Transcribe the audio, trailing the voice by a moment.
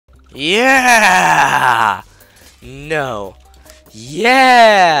Yeah! No.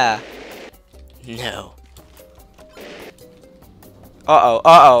 Yeah! No. Uh-oh,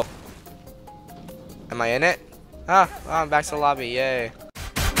 uh-oh. Am I in it? Ah, oh, I'm back to the lobby, yay.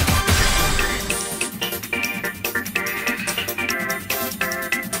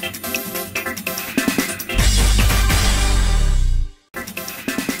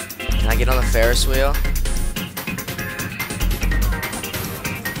 Can I get on the Ferris wheel?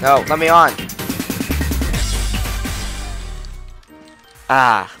 No, let me on.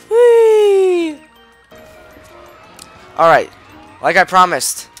 Ah. Whee! Alright, like I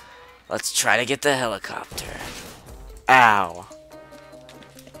promised, let's try to get the helicopter. Ow.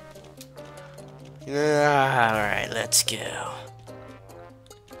 Alright, let's go.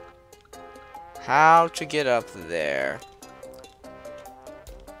 How to get up there?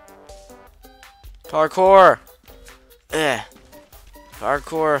 Parkour!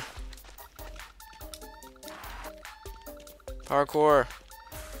 Parkour. Parkour.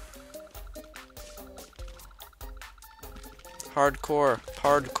 Hardcore.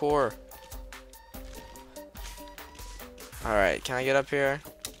 Hardcore. Alright, can I get up here?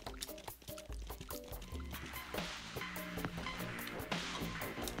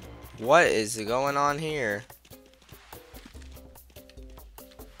 What is going on here?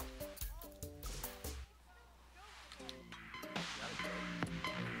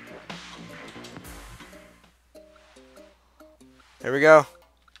 Here we go.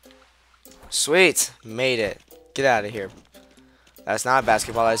 Sweet. Made it. Get out of here. That's not a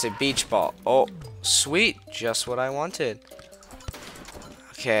basketball, that's a beach ball. Oh, sweet. Just what I wanted.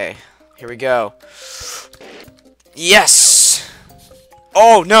 Okay. Here we go. Yes!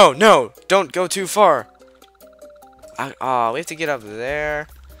 Oh, no, no. Don't go too far. Oh, we have to get up there.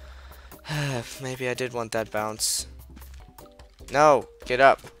 Maybe I did want that bounce. No. Get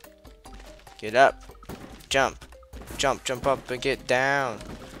up. Get up. Jump. Jump, jump up and get down.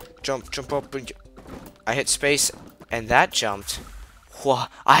 Jump, jump up and I hit space and that jumped. Whoa,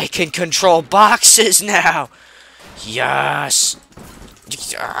 I can control boxes now. Yes.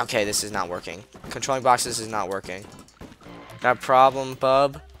 Okay, this is not working. Controlling boxes is not working. Got a problem,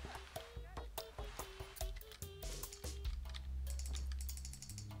 bub?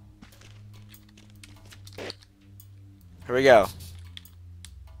 Here we go.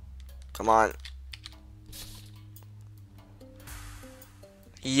 Come on.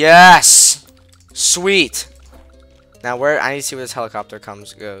 Yes! Sweet! Now where I need to see where this helicopter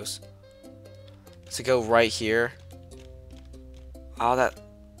goes. Does it go right here? Oh that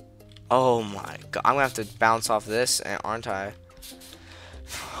oh my god. I'm gonna have to bounce off this, aren't I?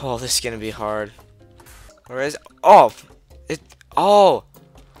 Oh, this is gonna be hard. Where is it? Oh!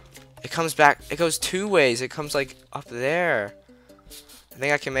 It comes back. It goes two ways. It comes like up there. I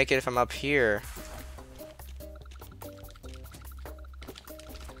think I can make it if I'm up here.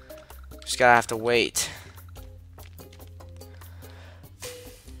 Just gotta have to wait.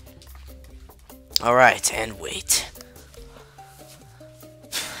 Alright, and wait.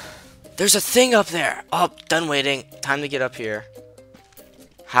 There's a thing up there! Oh, done waiting. Time to get up here.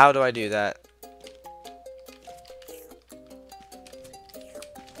 How do I do that?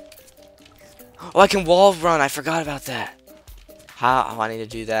 Oh, I can wall run. I forgot about that. How? Oh, I need to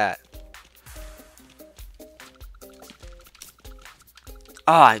do that.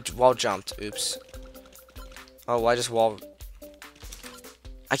 Oh, I wall jumped. Oops. Oh, well, I just wall...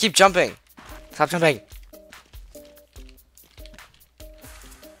 I keep jumping. Stop jumping.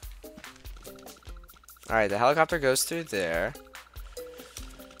 Alright, the helicopter goes through there.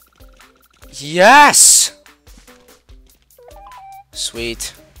 Yes!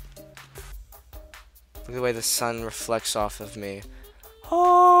 Sweet. Look at the way the sun reflects off of me.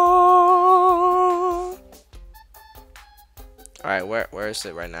 Oh! Alright, where is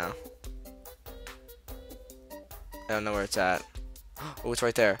it right now? I don't know where it's at. Oh, it's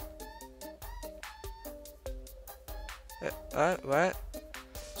right there. What?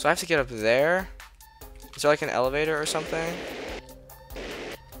 So I have to get up there? Is there like an elevator or something?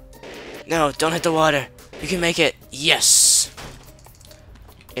 No, don't hit the water. You can make it. Yes!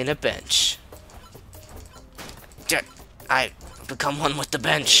 In a bench. I become one with the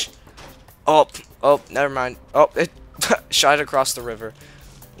bench. Oh, never mind. Oh, it shot across the river.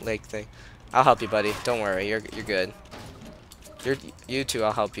 Lake thing. I'll help you, buddy. Don't worry. You're good. You too,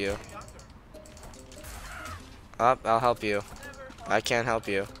 I'll help you. Up, I'll help you. I can't help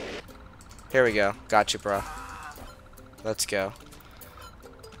you. Here we go. Got you, bro. Let's go.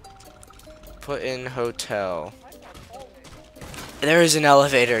 Put in hotel. There is an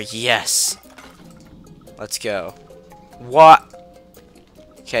elevator. Yes. Let's go. What?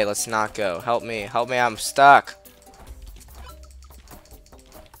 Okay, let's not go. Help me. Help me. I'm stuck.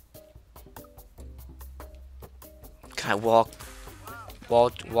 Can I wall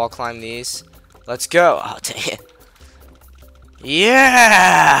climb these? Let's go. Oh, dang it.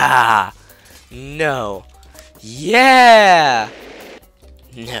 Yeah! No. Yeah!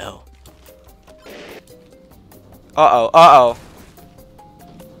 No. Uh-oh. Uh-oh.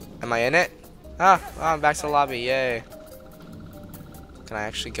 Am I in it? Ah, oh, I'm back to the lobby. Yay. Can I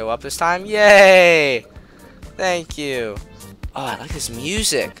actually go up this time? Yay! Thank you. Oh, I like this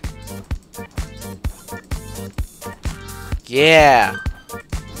music. Yeah.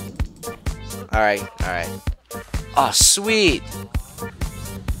 Alright, alright. Oh, sweet.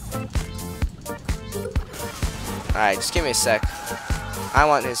 Alright, just give me a sec. I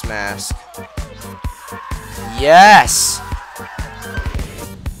want his mask. Yes!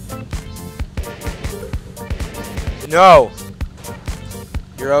 No!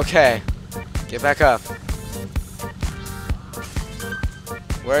 You're okay. Get back up.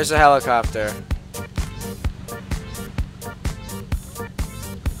 Where's the helicopter?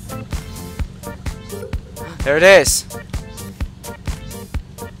 There it is.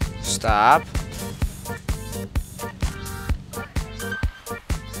 Stop.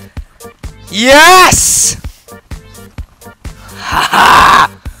 Yes! Haha!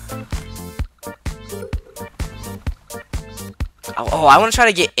 Oh, I want to try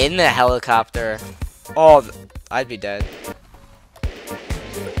to get in the helicopter. Oh, I'd be dead.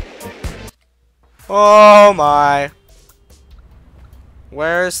 Oh my.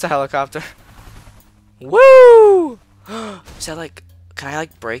 Where's the helicopter? Woo! Is that like, can I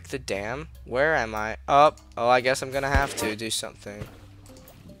like break the dam? Where am I? Oh, I guess I'm gonna have to do something.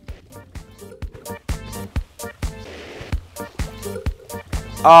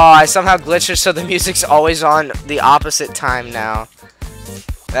 Oh, I somehow glitched it so the music's always on the opposite time now.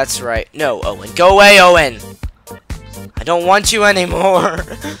 That's right. No, Owen. Go away, Owen! I don't want you anymore.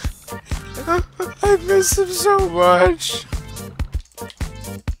 I miss him so much.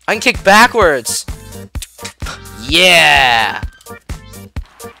 I can kick backwards. Yeah!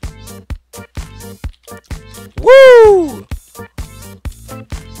 Woo!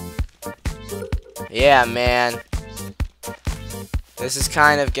 Yeah, man. This is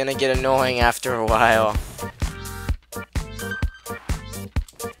kind of gonna get annoying after a while.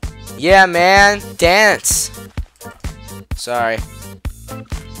 Yeah, man. Dance. Sorry.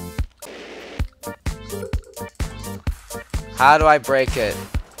 How do I break it?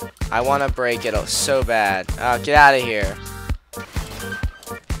 I want to break it so bad. Oh, get out of here.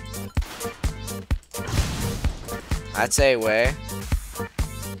 That's a way.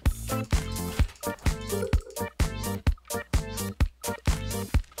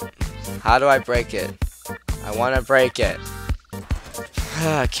 How do I break it? I want to break it.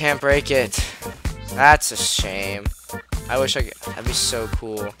 I can't break it. That's a shame. I wish I could. That'd be so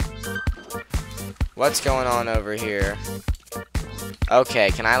cool. What's going on over here? Okay,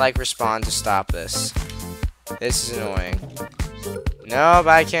 can I like respond to stop this? This is annoying. No, but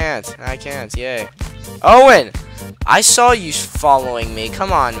I can't. I can't. Yay. Owen! I saw you following me.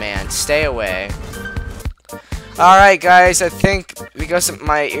 Come on, man. Stay away. Alright, guys. I think because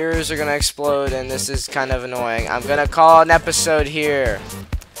my ears are going to explode and this is kind of annoying, I'm going to call an episode here.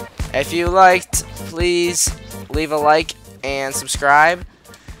 If you liked, please leave a like and subscribe.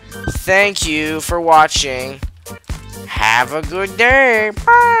 Thank you for watching. Have a good day.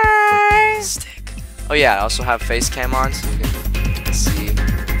 Bye. Oh yeah, I also have face cam on so you can see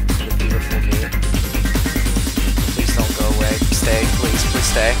the beautiful me. Please don't go away. Stay, please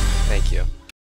stay.